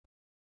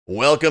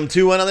Welcome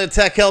to another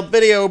TechHelp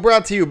video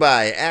brought to you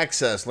by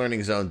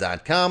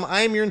AccessLearningZone.com.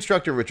 I am your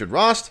instructor, Richard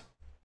Rost.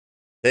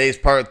 Today's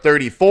part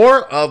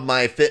 34 of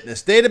my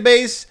fitness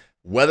database.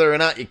 Whether or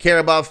not you care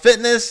about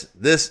fitness,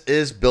 this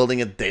is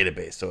building a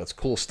database, so it's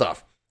cool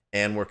stuff.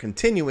 And we're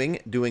continuing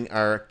doing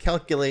our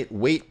calculate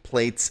weight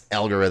plates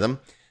algorithm.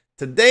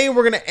 Today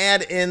we're going to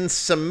add in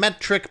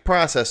symmetric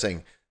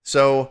processing.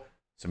 So,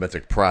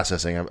 symmetric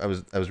processing. I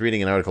was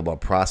reading an article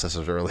about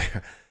processors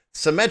earlier.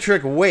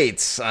 Symmetric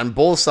weights on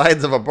both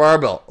sides of a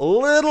barbell. A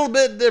little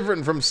bit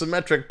different from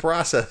symmetric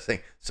processing.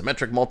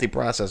 Symmetric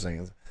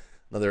multiprocessing is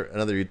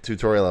another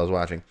tutorial I was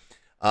watching.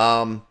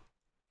 But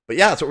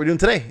yeah, that's what we're doing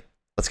today.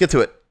 Let's get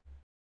to it.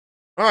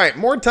 All right,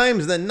 more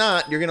times than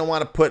not, you're going to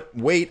want to put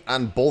weight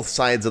on both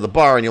sides of the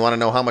bar, and you want to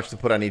know how much to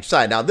put on each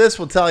side. Now, this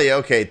will tell you,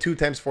 okay, 2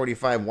 times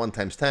 45, 1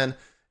 times 10.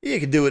 You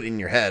can do it in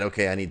your head.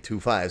 Okay, I need 2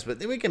 5s, but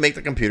we can make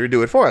the computer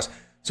do it for us.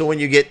 So when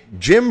you get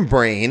gym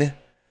brain,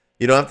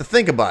 you don't have to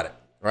think about it.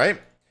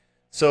 Right?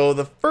 So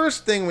the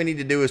first thing we need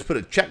to do is put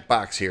a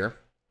checkbox here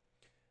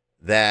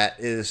that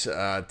is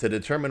to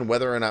determine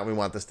whether or not we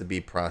want this to be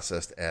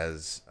processed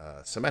as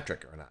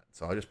symmetric or not.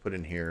 So I'll just put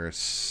in here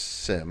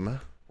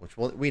sim, which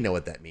we know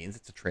what that means.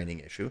 It's a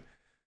training issue.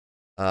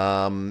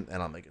 And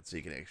I'll make it so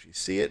you can actually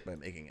see it by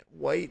making it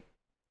white.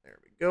 There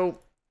we go.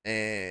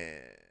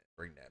 And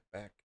bring that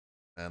back.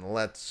 And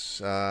let's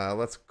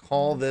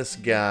call this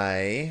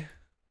guy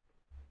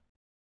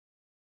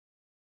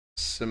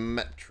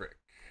symmetric.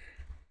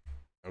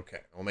 Okay,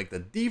 we'll make the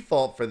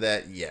default for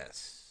that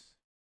yes.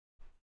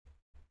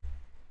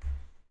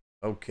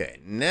 Okay,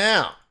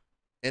 now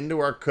into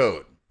our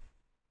code.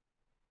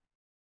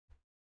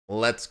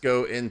 Let's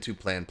go into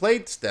plan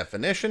plates,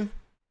 definition.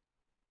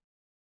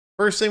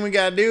 First thing we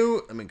gotta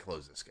do, let me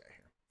close this guy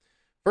here.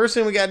 First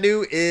thing we gotta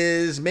do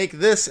is make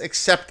this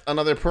accept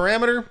another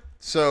parameter.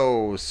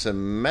 So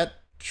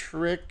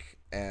symmetric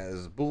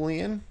as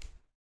Boolean.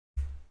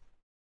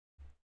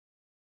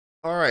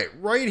 All right,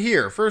 right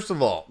here, first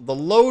of all, the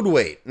load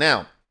weight.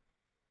 Now,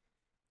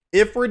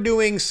 if we're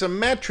doing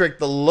symmetric,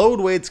 the load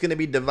weight's going to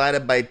be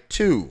divided by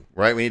 2,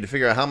 right? We need to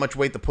figure out how much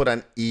weight to put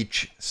on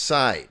each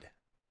side.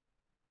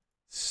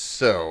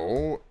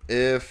 So,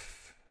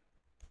 if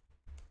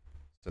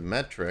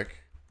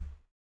symmetric,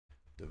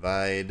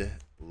 divide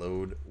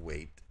load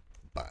weight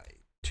by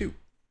 2,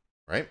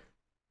 right?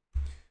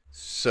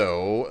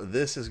 So,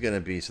 this is going to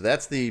be, so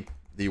that's the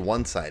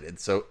one-sided.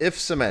 So, if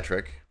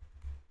symmetric,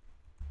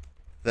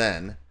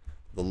 then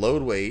the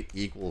load weight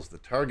equals the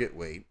target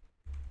weight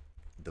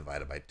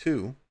divided by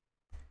 2.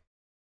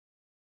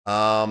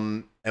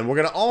 And we're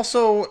going to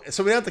also,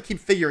 so we don't have to keep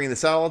figuring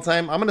this out all the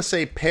time. I'm going to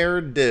say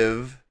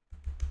pairDiv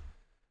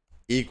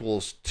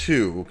equals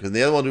 2, because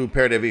the other one will do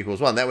pairDiv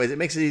equals 1. That way it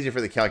makes it easier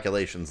for the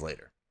calculations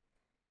later.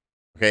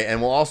 Okay, and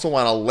we'll also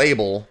want a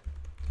label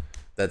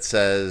that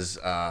says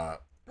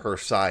per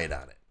side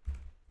on it.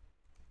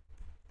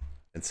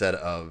 Instead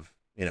of,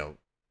 you know,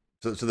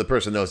 so the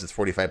person knows it's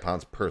 45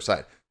 pounds per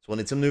side. So we'll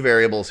need some new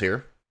variables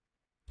here.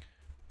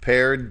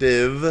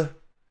 pairDiv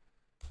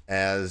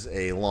as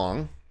a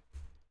long,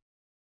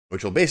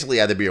 which will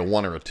basically either be a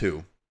 1 or a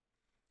 2.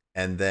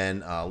 And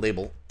then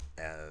label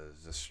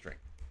as a string.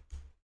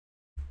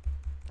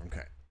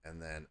 Okay. And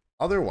then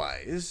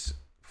otherwise,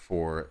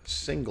 for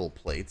single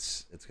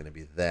plates, it's going to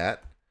be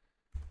that.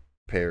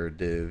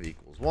 pairDiv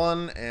equals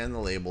 1, and the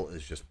label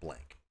is just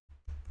blank.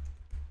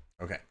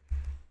 Okay.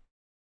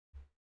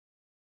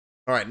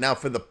 All right, now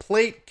for the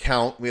plate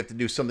count, we have to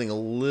do something a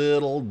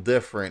little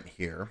different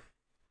here.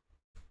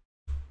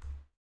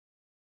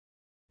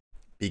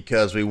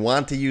 Because we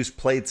want to use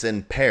plates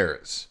in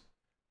pairs,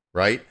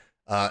 right?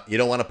 You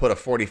don't want to put a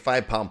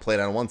 45-pound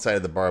plate on one side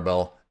of the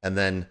barbell and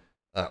then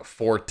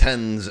 4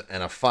 10s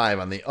and a 5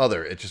 on the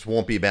other. It just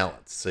won't be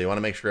balanced. So you want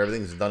to make sure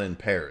everything's done in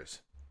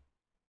pairs.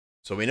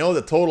 So we know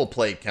the total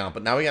plate count,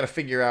 but now we got to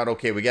figure out,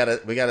 okay, we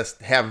got to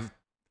have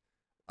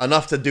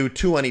enough to do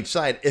 2 on each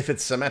side if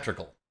it's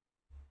symmetrical.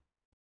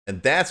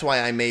 And that's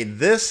why I made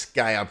this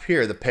guy up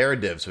here, the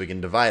pairDiv, so we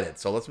can divide it.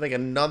 So let's make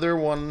another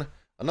one,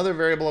 another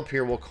variable up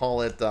here. We'll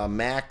call it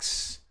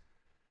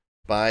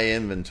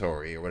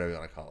maxByInventory, or whatever you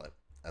want to call it,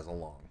 as a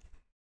long.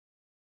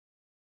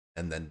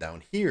 And then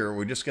down here,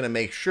 we're just going to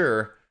make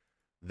sure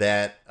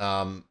that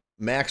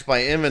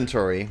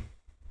maxByInventory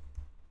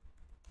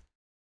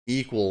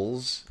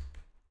equals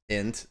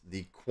int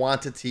the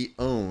quantity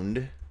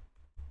owned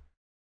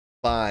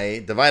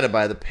by divided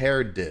by the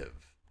pairDiv.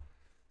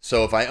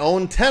 So if I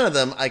own 10 of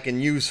them, I can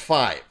use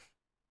 5.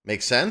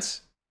 Make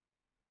sense?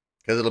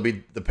 Because it'll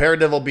be, the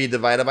pairDiv will be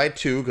divided by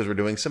 2 because we're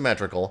doing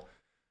symmetrical.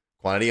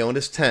 Quantity owned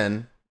is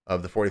 10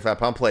 of the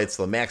 45-pound plates.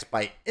 So the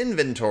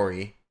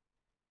maxByInventory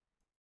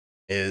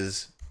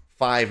is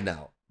 5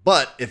 now.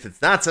 But if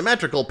it's not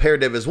symmetrical,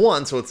 pairDiv is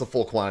 1, so it's the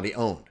full quantity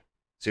owned.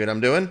 See what I'm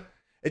doing?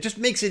 It just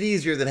makes it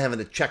easier than having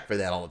to check for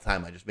that all the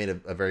time. I just made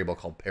a variable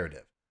called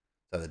pairDiv.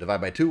 So either divide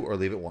by 2 or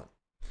leave it 1.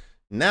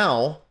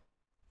 Now,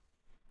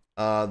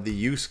 the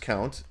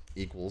useCount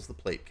equals the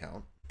plate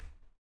count,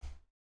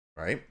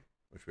 right?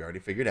 Which we already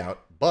figured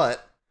out.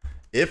 But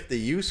if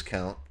the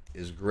useCount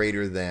is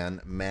greater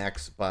than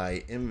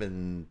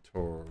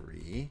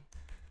maxByInventory,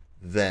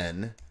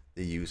 then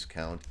the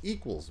useCount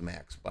equals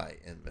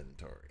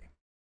maxByInventory.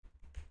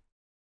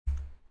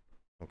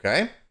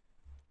 Okay?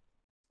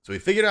 So we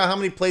figured out how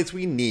many plates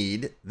we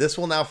need. This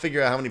will now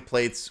figure out how many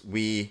plates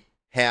we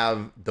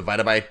have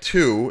divided by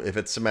 2 if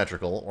it's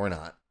symmetrical or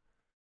not.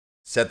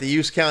 Set the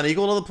useCount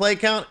equal to the plate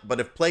count, but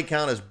if plate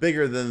count is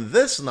bigger than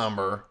this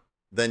number,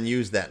 then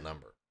use that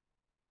number.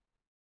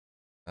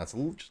 That's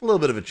just a little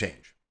bit of a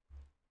change.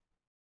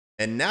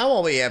 And now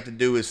all we have to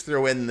do is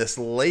throw in this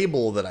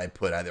label that I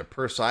put, either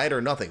per side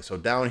or nothing. So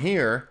down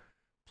here,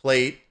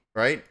 plate,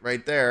 right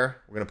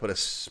there, we're going to put a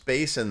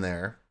space in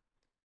there.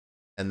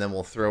 And then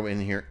we'll throw in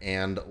here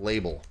and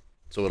label.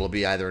 So it'll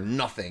be either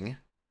nothing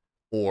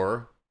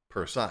or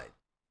per side.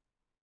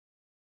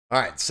 All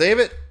right, save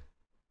it.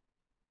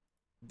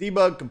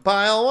 Debug,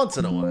 compile once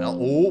in a while.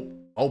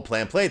 Oh,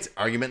 plan plates.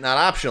 Argument not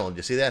optional. Did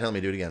you see that? Let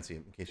me do it again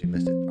in case you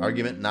missed it.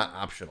 Argument not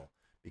optional.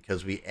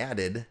 Because we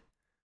added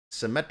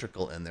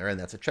symmetrical in there, and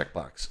that's a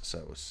checkbox.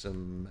 So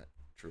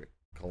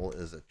symmetrical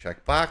is a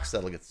checkbox.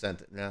 That'll get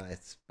sent. No, I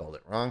spelled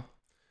it wrong.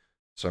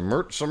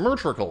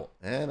 Symmetrical.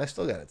 And I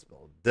still got it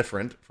spelled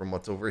different from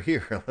what's over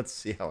here. Let's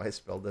see how I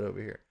spelled it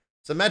over here.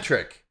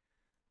 Symmetric.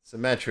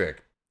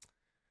 Symmetric.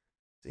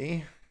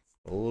 See?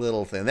 A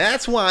little thing.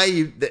 That's why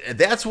you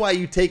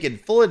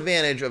take full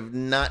advantage of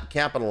not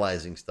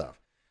capitalizing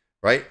stuff,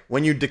 right?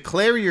 When you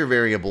declare your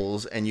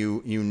variables and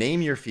you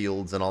name your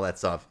fields and all that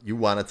stuff, you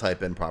want to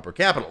type in proper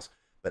capitals.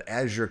 But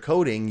as you're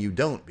coding, you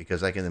don't,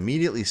 because I can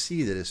immediately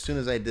see that as soon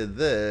as I did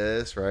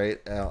this, right,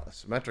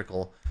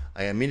 symmetrical,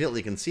 I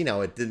immediately can see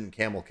now it didn't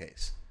camel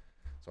case.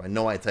 So I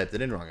know I typed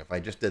it in wrong. If I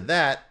just did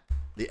that,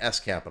 the S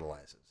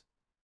capitalizes.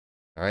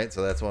 All right,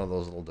 so that's one of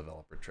those little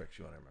developer tricks.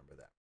 You want to remember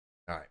that.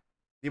 All right,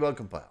 debug,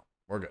 compile.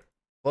 We're good.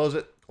 Close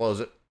it,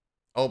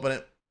 open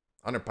it.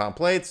 100-pound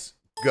plates,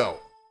 go.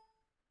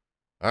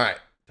 All right,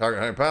 target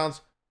 100 pounds,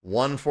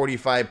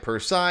 145 per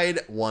side,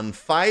 1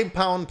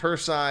 5-pound per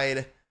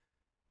side,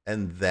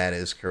 and that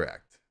is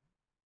correct.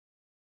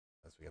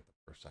 That's we got the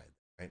per side,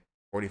 right?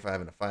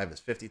 45 and a 5 is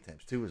 50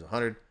 times 2 is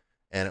 100,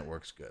 and it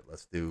works good.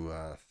 Let's do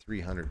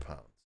 300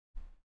 pounds.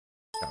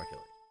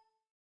 Calculate.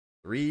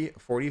 3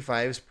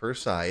 45s per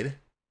side.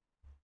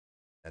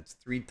 That's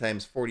 3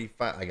 times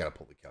 45. I got to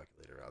pull the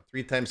calculator out.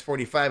 3 times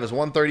 45 is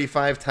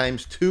 135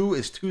 times 2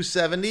 is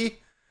 270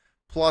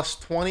 plus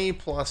 20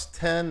 plus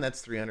 10.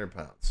 That's 300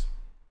 pounds.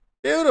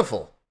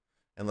 Beautiful.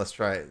 And let's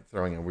try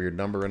throwing a weird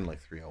number in like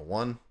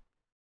 301.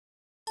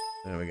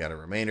 And we got a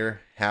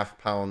remainder. Half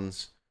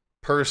pounds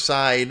per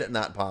side.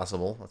 Not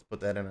possible. Let's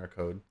put that in our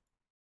code.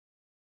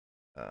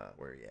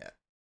 Where are you at?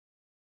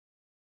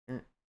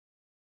 And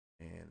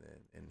then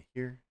in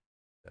here,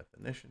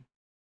 definition.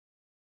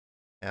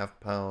 Half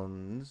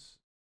pounds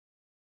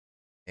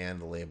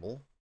and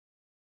label.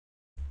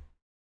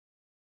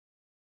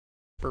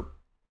 Per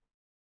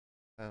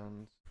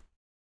pounds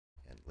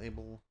and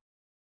label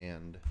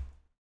and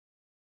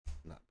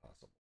not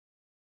possible.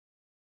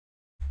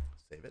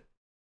 Save it.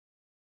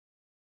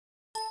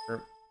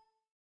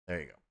 There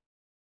you go.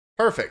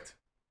 Perfect.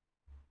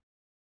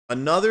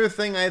 Another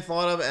thing I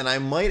thought of, and I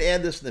might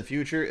add this in the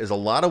future, is a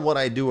lot of what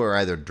I do are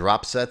either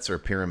drop sets or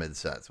pyramid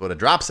sets. What a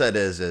drop set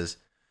is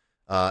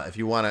if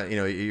you want to,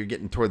 you're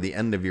getting toward the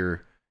end of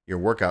your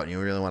workout and you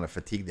really want to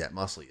fatigue that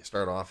muscle, you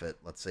start off at,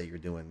 let's say you're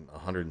doing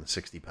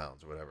 160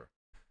 pounds or whatever.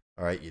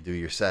 All right, you do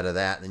your set of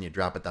that, and then you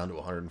drop it down to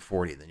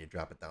 140, then you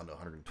drop it down to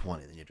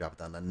 120, then you drop it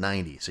down to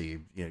 90. So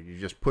you're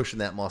just pushing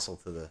that muscle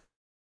to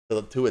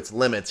its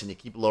limits, and you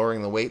keep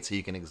lowering the weight so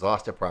you can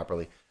exhaust it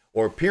properly.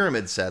 Or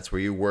pyramid sets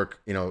where you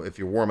work, if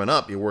you're warming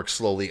up, you work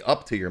slowly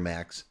up to your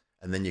max,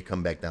 and then you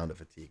come back down to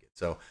fatigue it.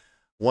 So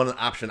one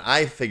option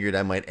I figured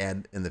I might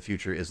add in the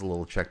future is a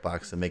little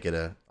checkbox to make it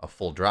a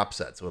full drop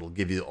set. So it'll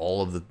give you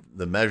all of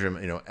the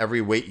measurement, every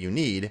weight you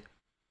need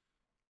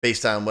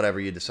based on whatever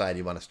you decide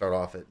you want to start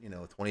off at,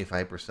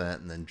 25%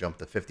 and then jump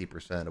to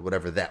 50% or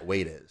whatever that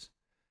weight is.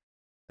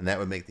 And that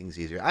would make things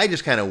easier. I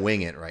just kind of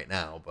wing it right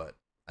now, but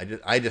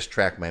I just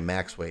track my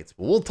max weights.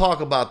 But we'll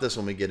talk about this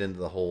when we get into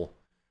the whole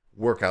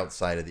workout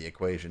side of the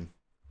equation.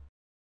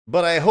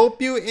 But I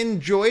hope you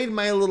enjoyed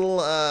my little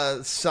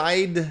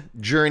side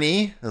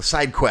journey, a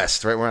side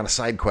quest, right? We're on a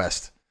side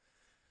quest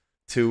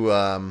to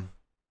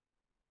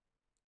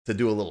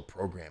do a little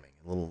programming,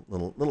 a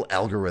little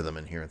algorithm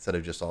in here instead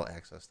of just all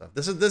access stuff.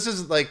 This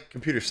is like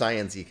computer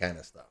science-y kind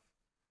of stuff.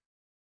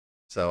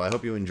 So I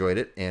hope you enjoyed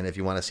it. And if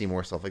you want to see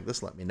more stuff like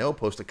this, let me know.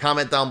 Post a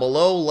comment down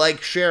below,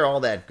 like, share,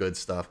 all that good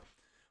stuff.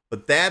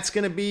 But that's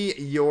going to be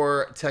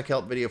your Tech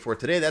Help video for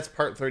today. That's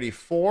part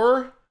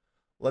 34.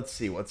 Let's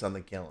see what's on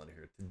the calendar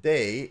here.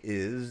 Today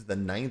is the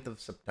 9th of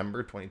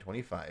September,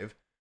 2025.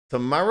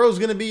 Tomorrow's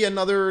going to be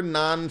another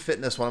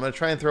non-fitness one. I'm going to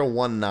try and throw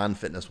one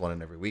non-fitness one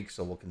in every week.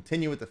 So we'll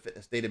continue with the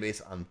fitness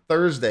database on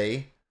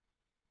Thursday.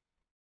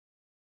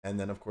 And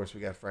then, of course,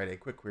 we got Friday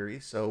quick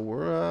queries. So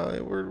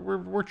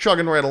we're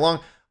chugging right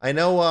along. I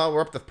know we're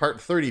up to part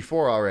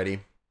 34 already.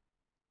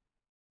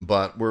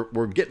 but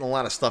we're getting a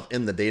lot of stuff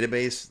in the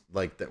database,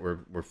 like that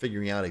we're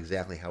figuring out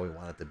exactly how we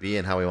want it to be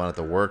and how we want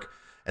it to work.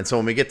 And so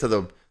when we get to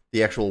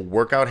the actual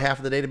workout half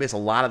of the database, a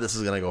lot of this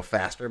is going to go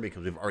faster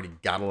because we've already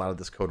got a lot of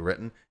this code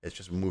written. It's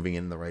just moving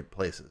in the right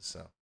places.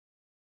 So,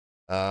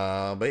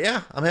 but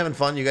yeah, I'm having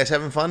fun. You guys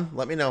having fun?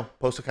 Let me know.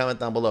 Post a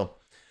comment down below.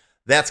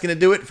 That's going to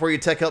do it for your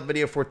Tech Help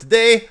video for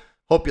today.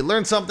 Hope you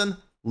learned something.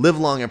 Live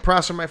long and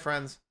prosper, my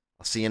friends.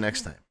 I'll see you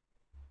next time.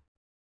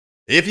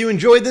 If you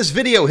enjoyed this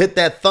video, hit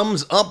that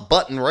thumbs up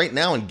button right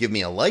now and give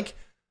me a like.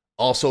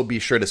 Also, be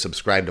sure to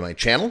subscribe to my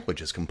channel,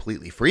 which is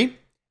completely free.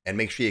 And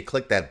make sure you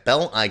click that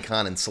bell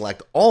icon and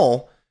select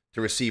all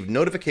to receive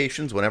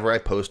notifications whenever I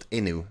post a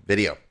new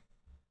video.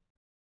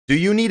 Do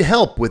you need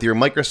help with your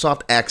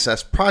Microsoft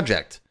Access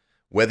project?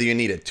 Whether you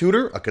need a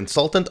tutor, a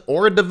consultant,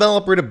 or a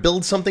developer to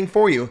build something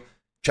for you,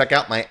 check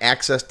out my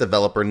Access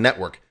Developer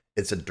Network.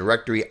 It's a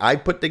directory I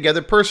put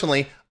together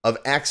personally of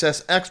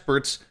Access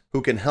experts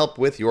who can help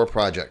with your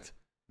project.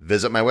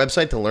 Visit my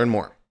website to learn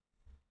more.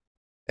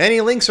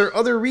 Any links or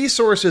other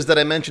resources that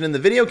I mentioned in the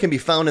video can be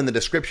found in the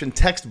description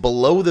text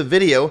below the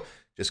video.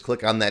 Just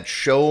click on that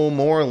Show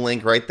More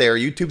link right there.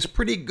 YouTube's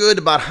pretty good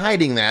about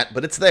hiding that,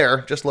 but it's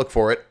there. Just look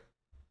for it.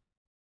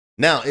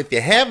 Now, if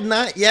you have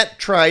not yet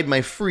tried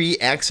my free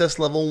Access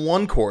Level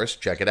 1 course,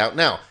 check it out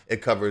now.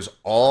 It covers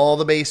all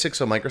the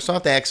basics of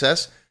Microsoft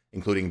Access,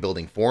 including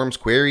building forms,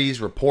 queries,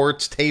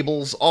 reports,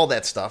 tables, all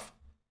that stuff.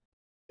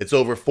 It's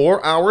over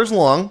 4 hours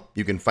long.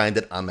 You can find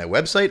it on my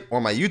website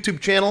or my YouTube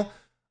channel.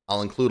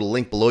 I'll include a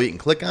link below you can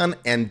click on.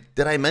 And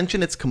did I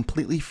mention it's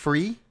completely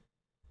free?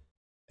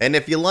 And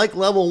if you like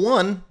Level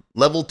 1,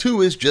 Level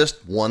 2 is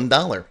just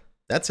 $1.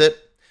 That's it.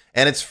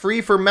 And it's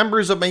free for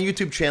members of my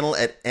YouTube channel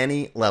at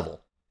any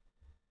level.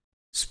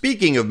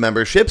 Speaking of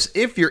memberships,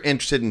 if you're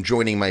interested in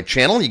joining my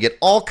channel, you get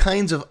all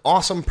kinds of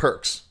awesome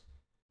perks.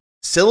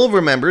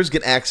 Silver members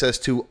get access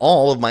to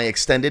all of my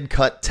extended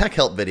cut Tech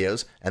Help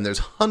videos, and there's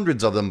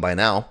hundreds of them by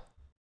now.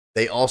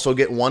 They also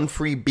get one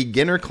free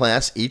beginner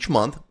class each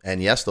month,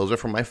 and yes, those are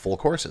from my full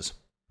courses.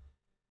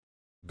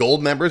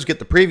 Gold members get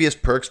the previous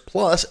perks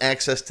plus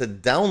access to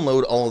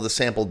download all of the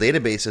sample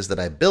databases that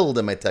I build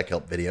in my Tech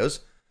Help videos.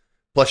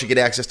 Plus, you get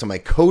access to my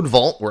code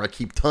vault where I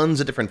keep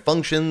tons of different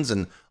functions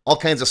and all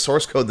kinds of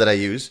source code that I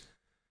use.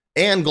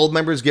 And gold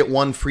members get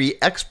one free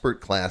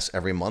expert class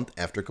every month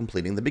after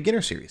completing the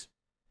beginner series.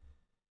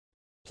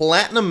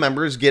 Platinum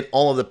members get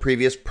all of the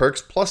previous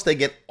perks, plus they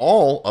get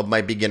all of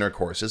my beginner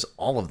courses,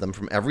 all of them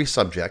from every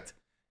subject.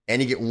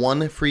 And you get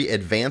one free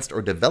advanced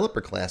or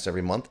developer class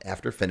every month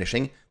after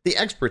finishing the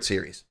expert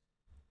series.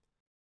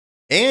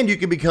 And you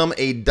can become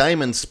a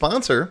diamond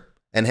sponsor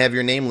and have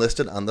your name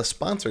listed on the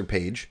sponsor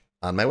page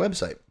on my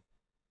website.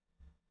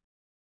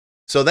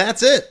 So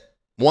that's it.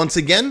 Once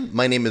again,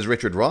 my name is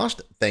Richard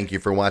Rost. Thank you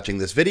for watching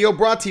this video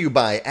brought to you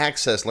by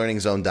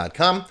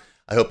AccessLearningZone.com.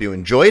 I hope you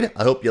enjoyed.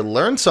 I hope you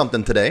learned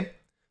something today.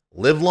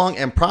 Live long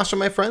and prosper,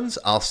 my friends.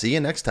 I'll see you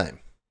next time.